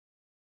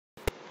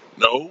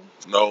No,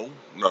 no,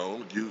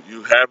 no.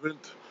 You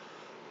haven't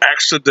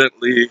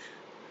accidentally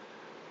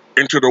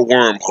entered a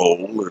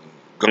wormhole and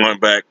gone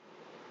back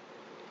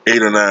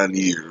 8 or 9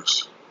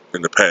 years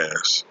in the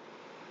past.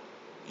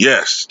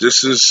 Yes,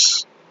 this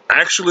is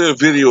actually a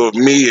video of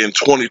me in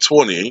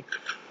 2020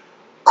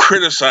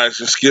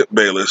 criticizing Skip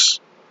Bayless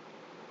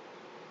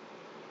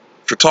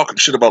for talking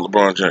shit about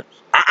LeBron James.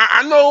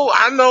 I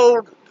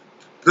know.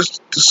 This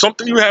is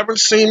something you haven't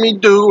seen me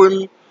do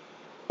in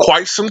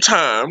quite some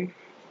time.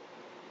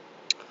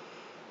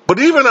 But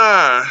even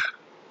I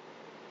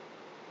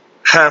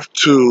have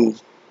to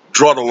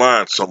draw the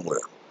line somewhere.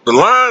 The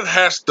line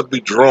has to be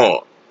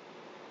drawn.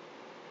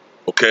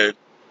 Okay?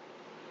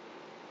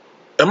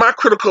 Am I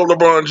critical of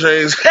LeBron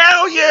James?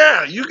 Hell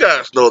yeah! You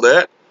guys know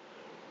that.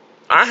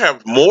 I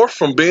have morphed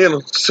from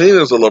being seen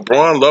as a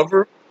LeBron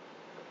lover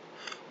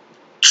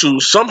to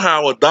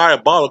somehow a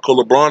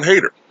diabolical LeBron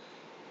hater.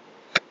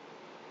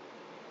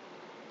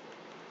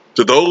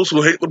 To those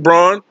who hate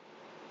LeBron,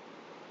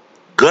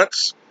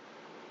 guts,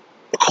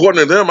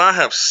 according to them, I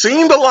have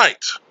seen the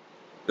light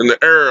in the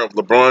era of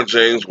LeBron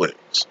James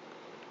wings.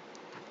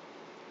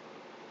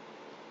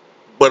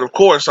 But of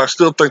course, I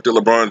still think that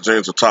LeBron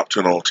James is a top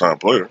 10 all-time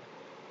player.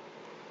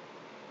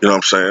 You know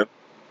what I'm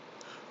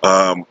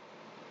saying?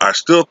 I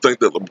still think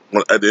that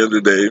at the end of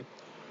the day,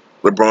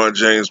 LeBron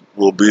James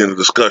will be in the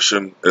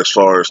discussion as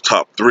far as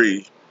top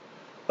three.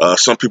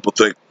 Some people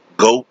think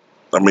GOAT.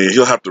 I mean,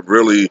 he'll have to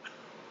really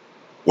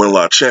win a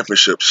lot of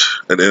championships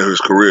at the end of his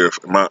career,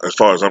 as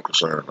far as I'm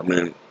concerned. I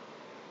mean,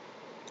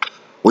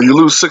 when you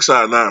lose 6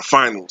 out of 9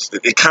 finals,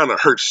 it kind of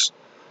hurts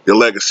your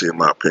legacy, in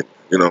my opinion.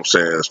 You know what I'm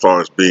saying? As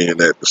far as being in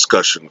that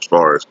discussion, as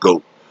far as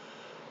GOAT.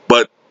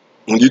 But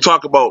when you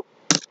talk about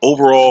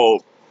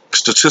overall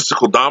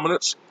statistical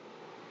dominance,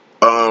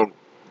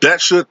 that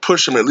should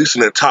push him at least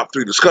in that top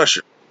 3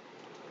 discussion.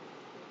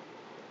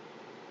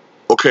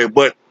 Okay,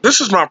 but this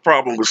is my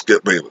problem with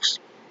Skip Bayless.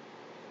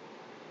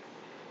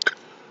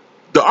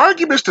 The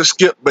arguments that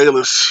Skip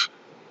Bayless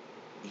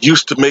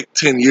used to make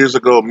 10 years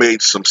ago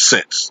made some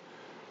sense.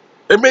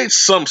 It made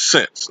some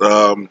sense.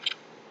 A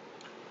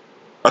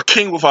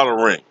king without a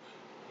ring.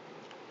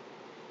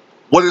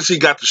 What has he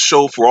got to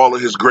show for all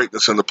of his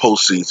greatness in the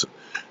postseason?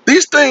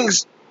 These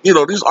things,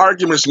 these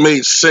arguments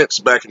made sense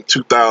back in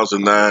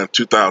 2009,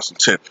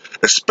 2010,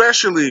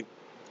 especially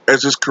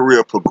as his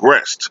career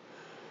progressed,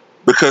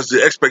 because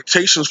the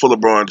expectations for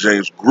LeBron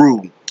James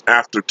grew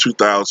after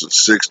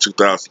 2006,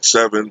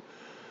 2007,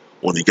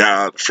 when he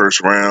got out the first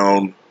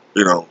round,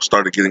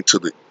 started getting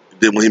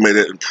then when he made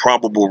that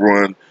improbable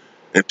run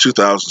in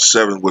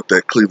 2007 with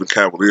that Cleveland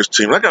Cavaliers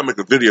team. I got to make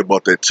a video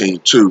about that team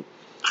too,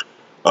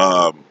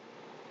 because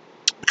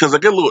I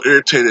get a little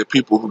irritated at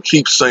people who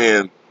keep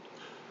saying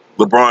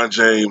LeBron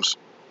James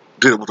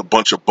did it with a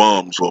bunch of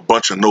bums or a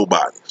bunch of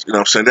nobodies. You know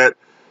what I'm saying?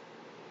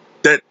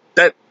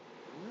 That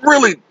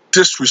really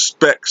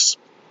disrespects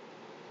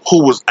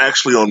who was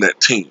actually on that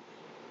team.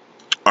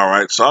 All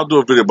right, so I'll do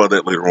a video about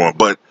that later on.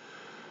 But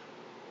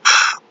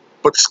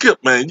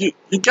Skip, man, you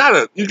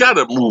gotta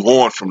move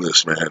on from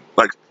this, man.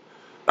 Like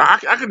I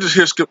can just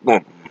hear Skip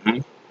going,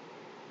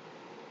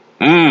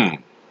 I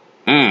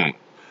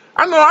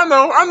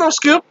know,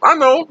 Skip. I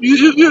know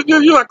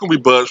you're not gonna be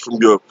buzzed from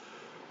your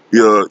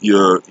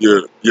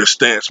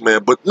stance,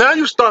 man. But now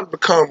you're starting to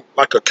become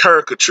like a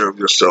caricature of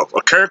yourself,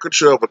 a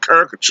caricature of a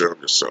caricature of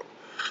yourself.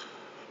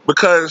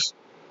 Because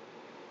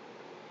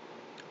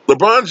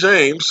LeBron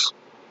James,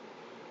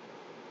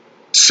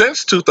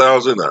 since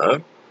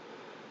 2009,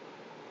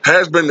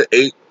 has been the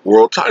 8th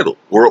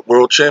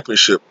world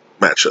championship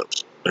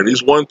matchups, and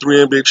he's won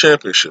 3 NBA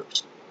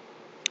championships.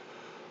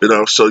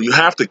 So you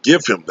have to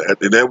give him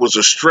that. And that was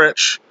a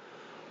stretch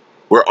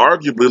where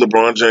arguably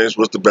LeBron James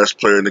was the best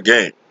player in the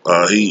game.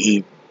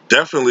 He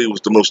definitely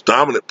was the most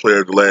dominant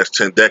player of the last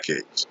 10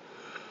 decades.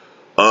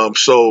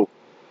 So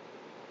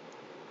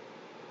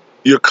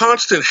your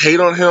constant hate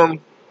on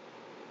him,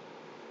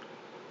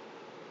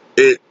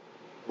 it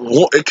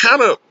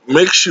kind of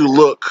makes you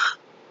look.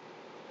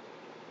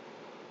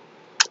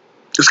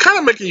 It's kind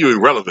of making you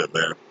irrelevant,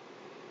 man.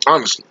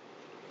 Honestly.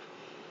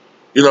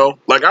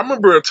 Like I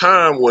remember a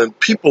time when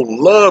people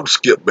loved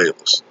Skip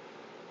Bayless.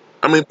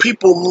 I mean,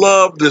 people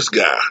loved this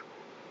guy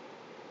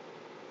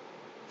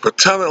for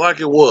telling it like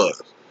it was.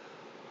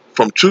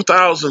 From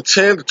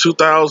 2010 to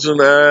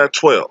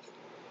 2012.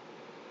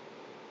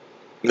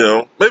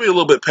 Maybe a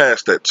little bit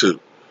past that too.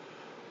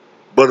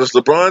 But as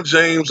LeBron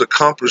James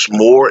accomplished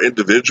more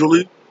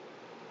individually,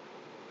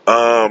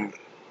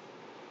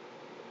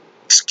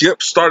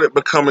 Skip started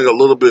becoming a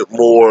little bit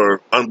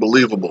more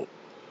unbelievable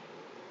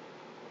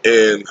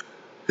in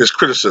his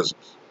criticisms,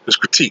 his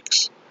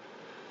critiques.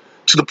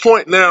 To the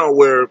point now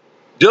where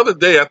the other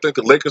day I think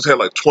the Lakers had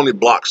like 20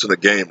 blocks in the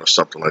game or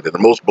something like that. The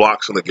most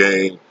blocks in the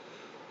game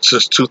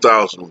since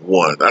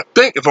 2001. I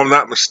think, if I'm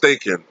not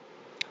mistaken,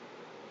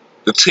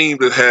 the team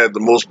that had the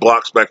most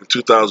blocks back in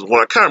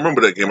 2001, I can't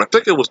remember that game. I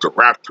think it was the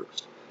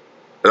Raptors.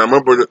 And I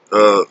remember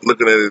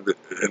looking at it,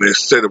 and they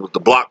said it was the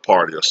block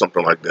party or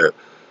something like that.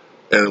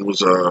 And it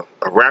was a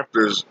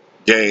Raptors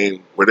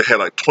game where they had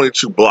like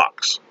 22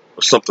 blocks.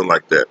 or something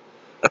like that.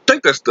 I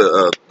think that's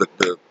the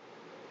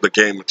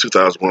game in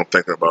 2001 I'm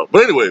thinking about.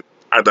 But anyway,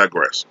 I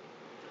digress.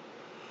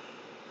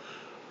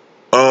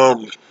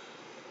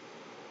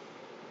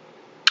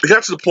 It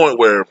got to the point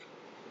where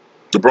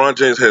LeBron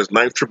James had his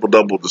ninth triple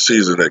double of the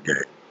season in that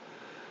game.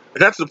 It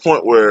got to the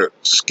point where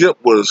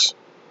Skip was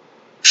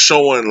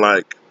showing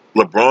like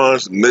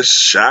LeBron's missed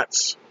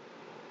shots.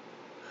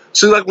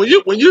 See, like when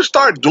you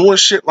start doing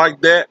shit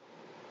like that,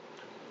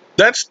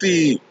 that's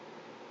the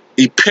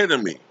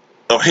epitome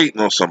of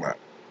hating on somebody.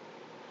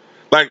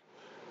 Like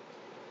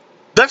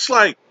that's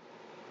like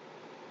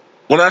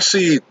when I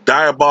see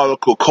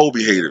diabolical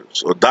Kobe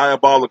haters or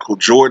diabolical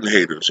Jordan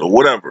haters or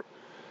whatever,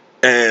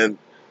 and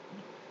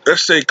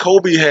let's say the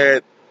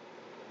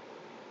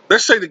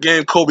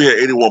game Kobe had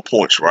 81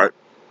 points, right?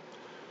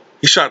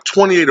 He shot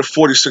 28 of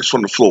 46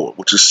 from the floor,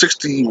 which is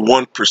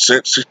 61%,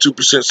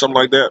 62%, something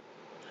like that.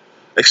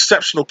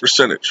 Exceptional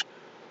percentage.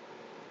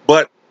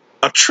 But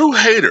a true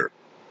hater,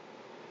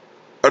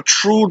 a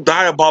true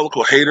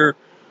diabolical hater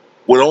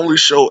would only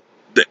show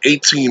the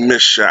 18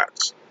 missed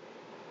shots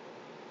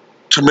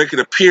to make it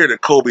appear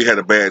that Kobe had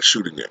a bad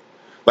shooting game.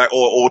 Like,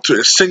 or to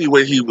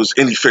insinuate he was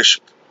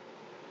inefficient.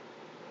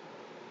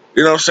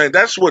 You know what I'm saying?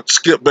 That's what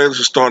Skip Bayless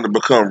is starting to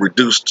become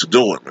reduced to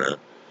doing, man.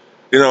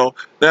 You know,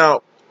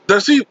 now,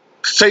 does he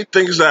say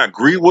things that I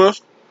agree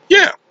with?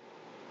 Yeah.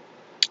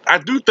 I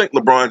do think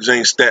LeBron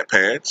James stat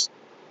pads.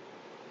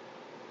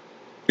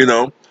 You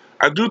know,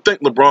 I do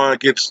think LeBron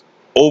gets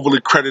overly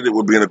credited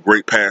with being a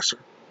great passer.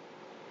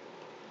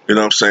 You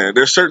know what I'm saying?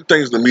 There's certain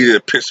things in the media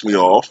that piss me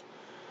off.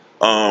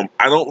 I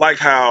don't like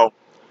how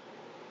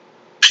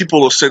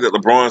people will say that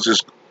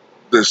LeBron's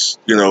this,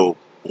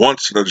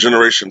 once in a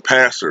generation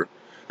passer.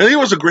 And he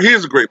is a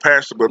great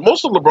passer, but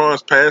most of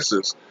LeBron's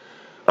passes,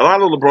 a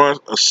lot of LeBron's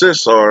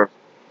assists are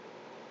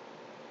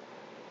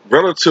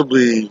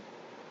relatively,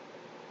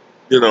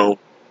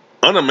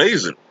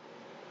 unamazing.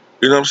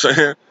 You know what I'm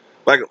saying?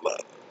 Like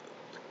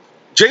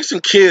Jason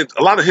Kidd,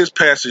 a lot of his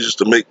passes used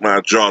to make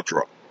my jaw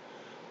drop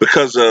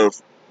because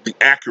of the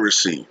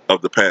accuracy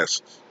of the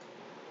passes.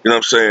 You know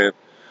what I'm saying?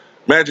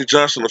 Magic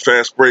Johnson, the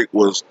fast break,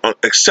 was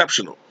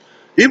exceptional.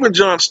 Even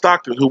John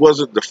Stockton, who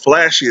wasn't the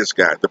flashiest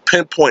guy, the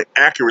pinpoint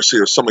accuracy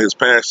of some of his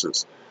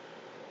passes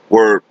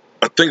were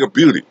a thing of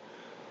beauty.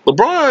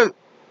 LeBron,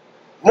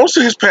 most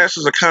of his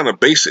passes are kind of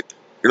basic.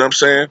 You know what I'm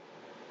saying?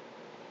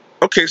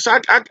 Okay, so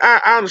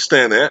I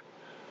understand that.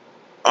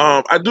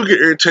 I do get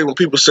irritated when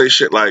people say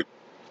shit like,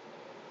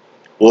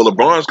 well,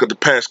 LeBron's got to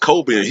pass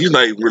Kobe and he's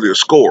not even really a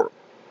scorer.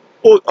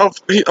 Well,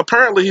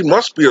 apparently he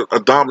must be a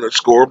dominant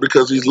scorer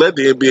because he's led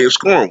the NBA in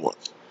scoring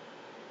once.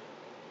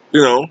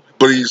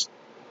 But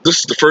this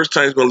is the first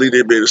time he's going to lead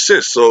the NBA in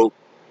assists. So,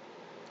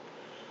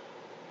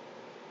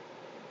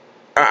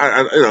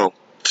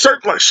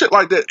 certain like shit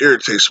like that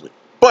irritates me.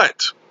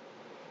 But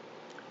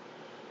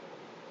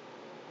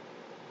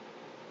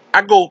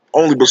I go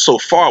only but so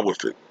far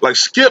with it. Like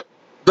Skip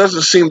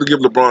doesn't seem to give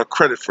LeBron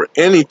credit for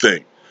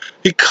anything.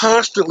 He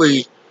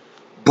constantly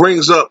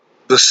brings up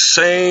the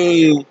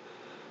same,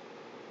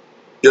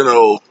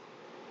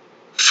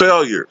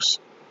 failures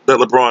that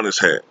LeBron has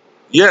had.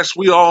 Yes,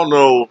 we all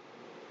know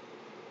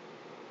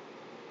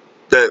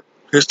that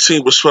his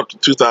team was swept in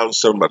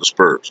 2007 by the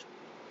Spurs.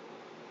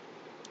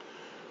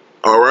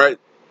 All right.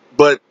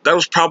 But that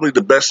was probably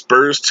the best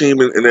Spurs team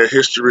in their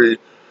history.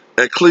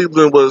 And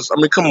Cleveland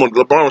come on,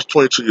 LeBron was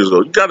 22 years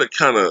old. You got to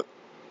kind of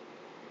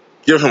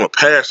give him a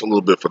pass a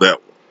little bit for that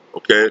one.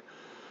 Okay.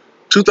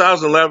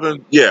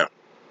 2011, yeah,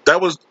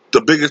 that was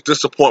the biggest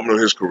disappointment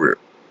of his career.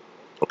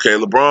 Okay.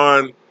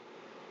 LeBron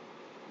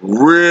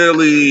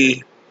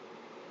really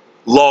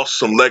lost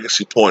some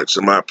legacy points,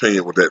 in my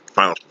opinion, with that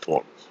finals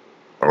performance.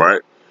 All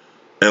right.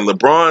 And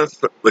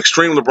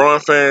extreme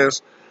LeBron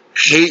fans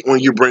hate when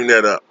you bring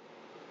that up.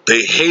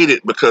 They hate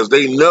it because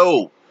they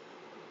know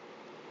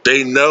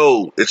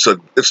it's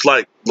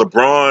like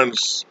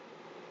LeBron's,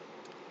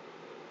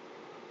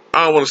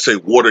 I don't want to say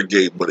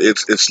Watergate, but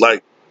it's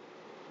like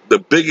the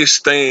biggest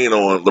stain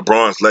on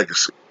LeBron's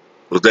legacy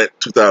was that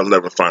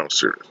 2011 final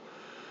series.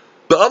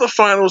 The other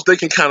finals they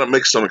can kind of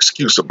make some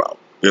excuse about,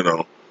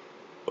 Or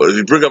if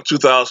you bring up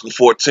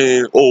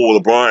 2014, well,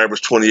 LeBron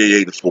averaged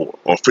 28, 84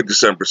 on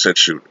 57%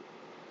 shooting.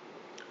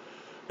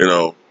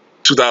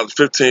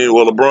 2015,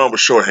 well, LeBron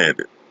was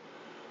shorthanded.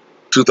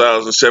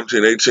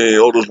 2017, 18,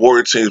 all those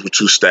Warrior teams were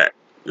too stacked.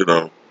 You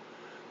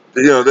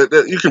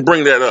can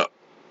bring that up.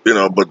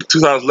 But the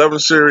 2011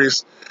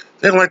 series,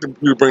 they don't like to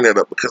bring that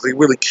up because they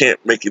really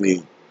can't make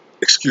any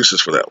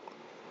excuses for that one.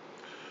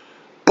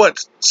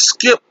 But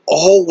Skip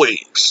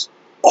always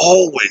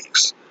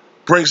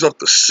brings up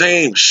the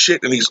same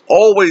shit, and he's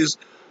always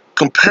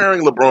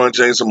comparing LeBron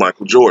James and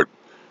Michael Jordan.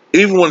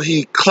 Even when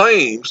he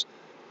claims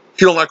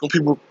he don't like when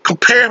people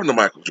compare him to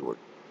Michael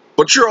Jordan.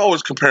 But you're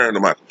always comparing to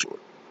Michael Jordan.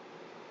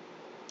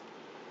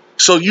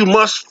 So you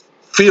must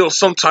feel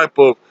some type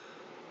of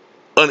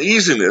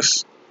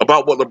uneasiness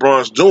about what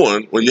LeBron's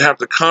doing when you have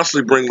to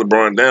constantly bring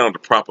LeBron down to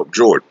prop up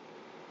Jordan.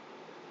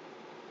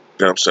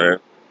 You know what I'm saying?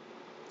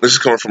 This is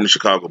coming from a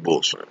Chicago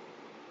Bulls fan.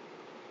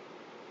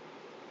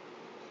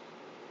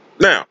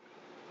 Now,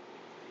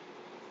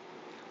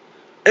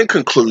 in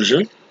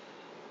conclusion,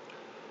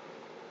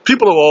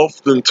 people have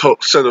often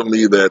said of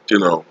me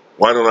that,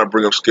 why don't I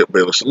bring up Skip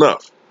Bayless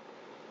enough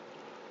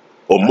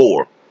or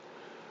more?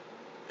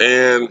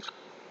 And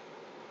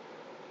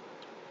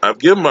I've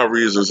given my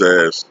reasons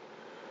as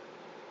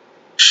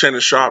Shannon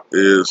Sharp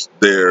is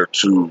there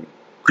to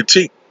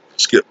critique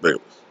Skip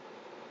Bayless,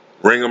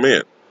 ring him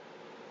in,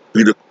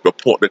 be the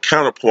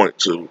counterpoint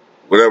to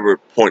whatever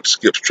point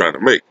Skip's trying to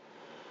make.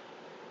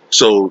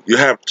 So you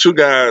have two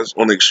guys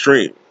on the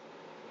extreme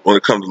when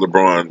it comes to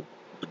LeBron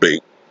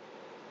debate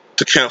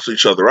to cancel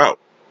each other out.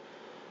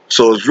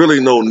 So there's really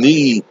no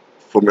need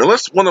for me,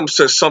 unless one of them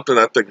says something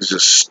I think is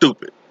just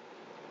stupid.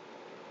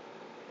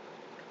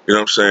 You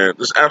know what I'm saying?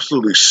 It's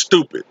absolutely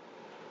stupid.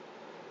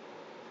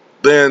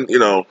 Then,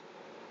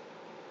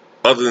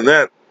 other than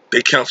that,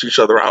 they cancel each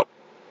other out.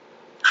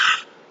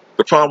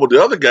 The problem with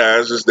the other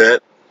guys is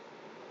that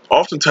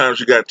oftentimes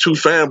you got two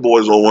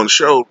fanboys on one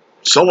show.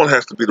 Someone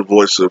has to be the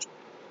voice of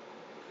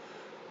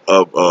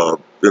the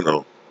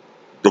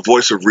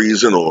voice of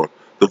reason or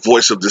the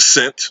voice of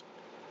dissent.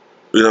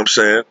 You know what I'm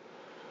saying?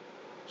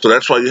 So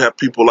that's why you have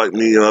people like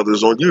me and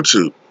others on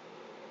YouTube.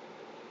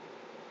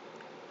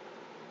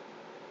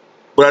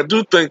 But I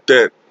do think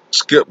that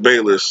Skip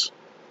Bayless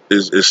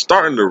is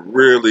starting to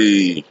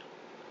really,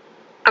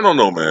 I don't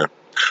know, man.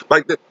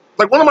 Like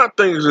one of my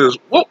things is,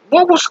 what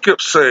will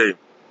Skip say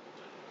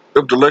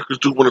if the Lakers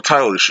do win a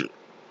title this year?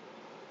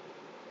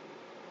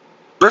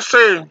 Let's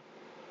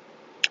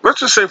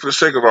just say for the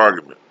sake of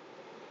argument,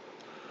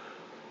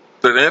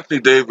 that Anthony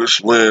Davis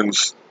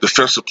wins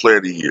Defensive Player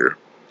of the Year.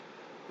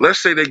 Let's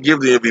say they give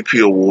the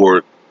MVP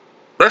award.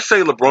 Let's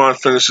say LeBron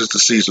finishes the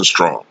season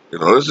strong.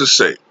 Let's just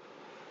say.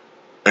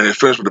 And they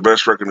finish with the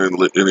best record in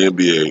the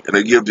NBA. And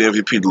they give the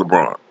MVP to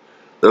LeBron.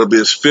 That'll be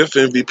his fifth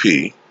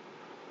MVP,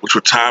 which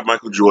would tie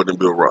Michael Jordan and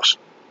Bill Russell.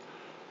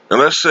 And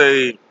let's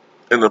say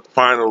in the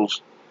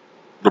finals,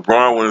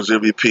 LeBron wins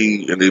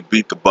MVP and they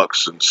beat the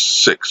Bucks in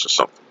 6 or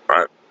something,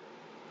 right?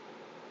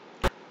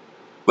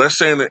 Let's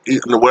say in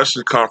the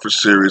Western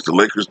Conference Series, the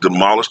Lakers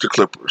demolish the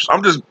Clippers.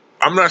 I'm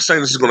not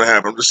saying this is going to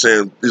happen. I'm just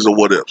saying these are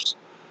what ifs.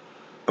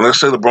 And let's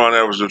say LeBron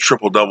averages a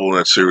triple-double in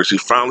that series. He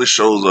finally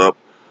shows up.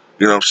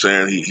 You know what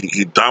I'm saying?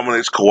 He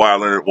dominates Kawhi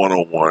Leonard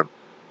one-on-one.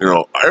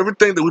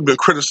 Everything that we've been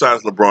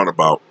criticizing LeBron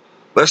about.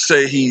 Let's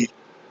say he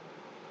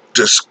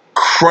just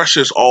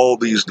crushes all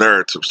these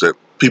narratives that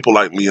people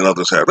like me and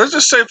others have. Let's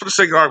just say for the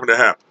sake of argument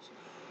that happens.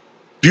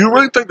 Do you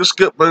really think that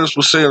Skip Bayless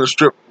will say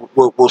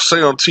will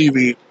say on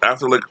TV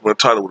after the Lakers win the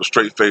title with a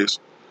straight face,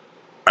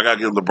 I got to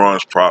give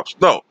LeBron's props?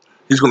 No.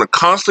 He's going to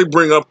constantly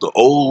bring up the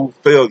old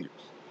failures.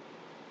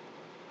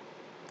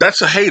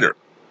 That's a hater.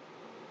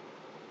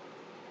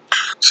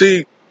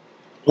 See,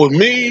 with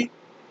me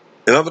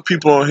and other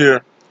people on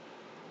here,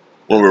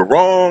 when we're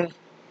wrong,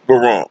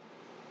 we're wrong.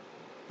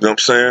 You know what I'm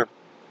saying?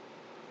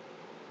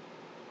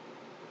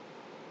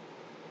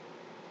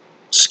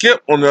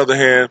 Skip, on the other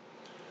hand,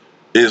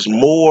 is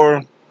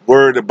more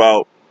worried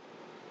about.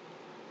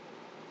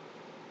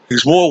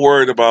 He's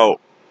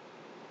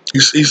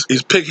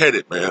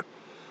pig-headed, man.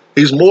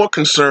 He's more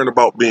concerned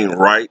about being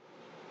right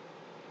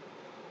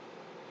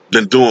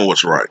than doing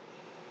what's right.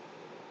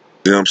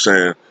 You know what I'm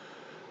saying?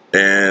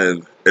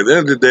 And at the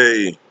end of the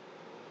day,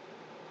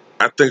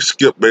 I think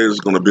Skip Bayless is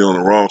going to be on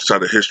the wrong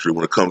side of history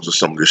when it comes to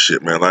some of this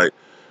shit, man. Like,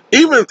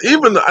 even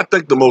I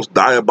think the most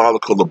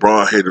diabolical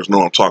LeBron haters know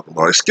what I'm talking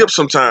about. Like, Skip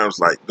sometimes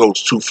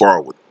goes too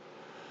far with it.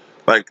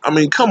 Like, I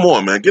mean, come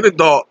on, man. Give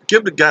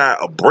the guy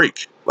a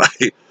break.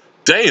 Like,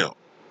 damn.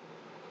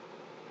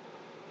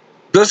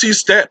 Does he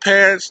stat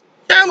pads?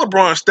 Yeah,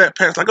 LeBron stat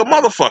pads like a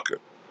motherfucker.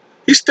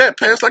 He stat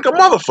pads like a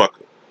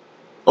motherfucker.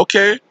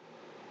 Okay?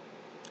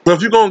 But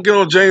if you're going to get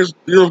on James,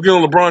 get on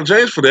LeBron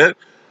James for that,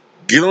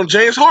 get on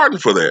James Harden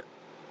for that.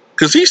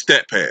 Because he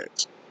stat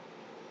pads.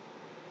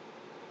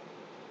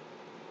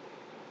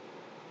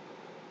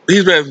 He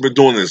hasn't been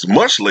doing this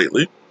much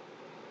lately,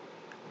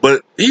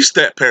 but he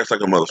stat pads like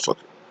a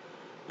motherfucker.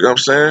 You know what I'm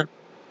saying?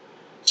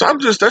 So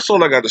that's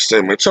all I got to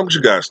say, man. Tell me what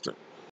you guys think.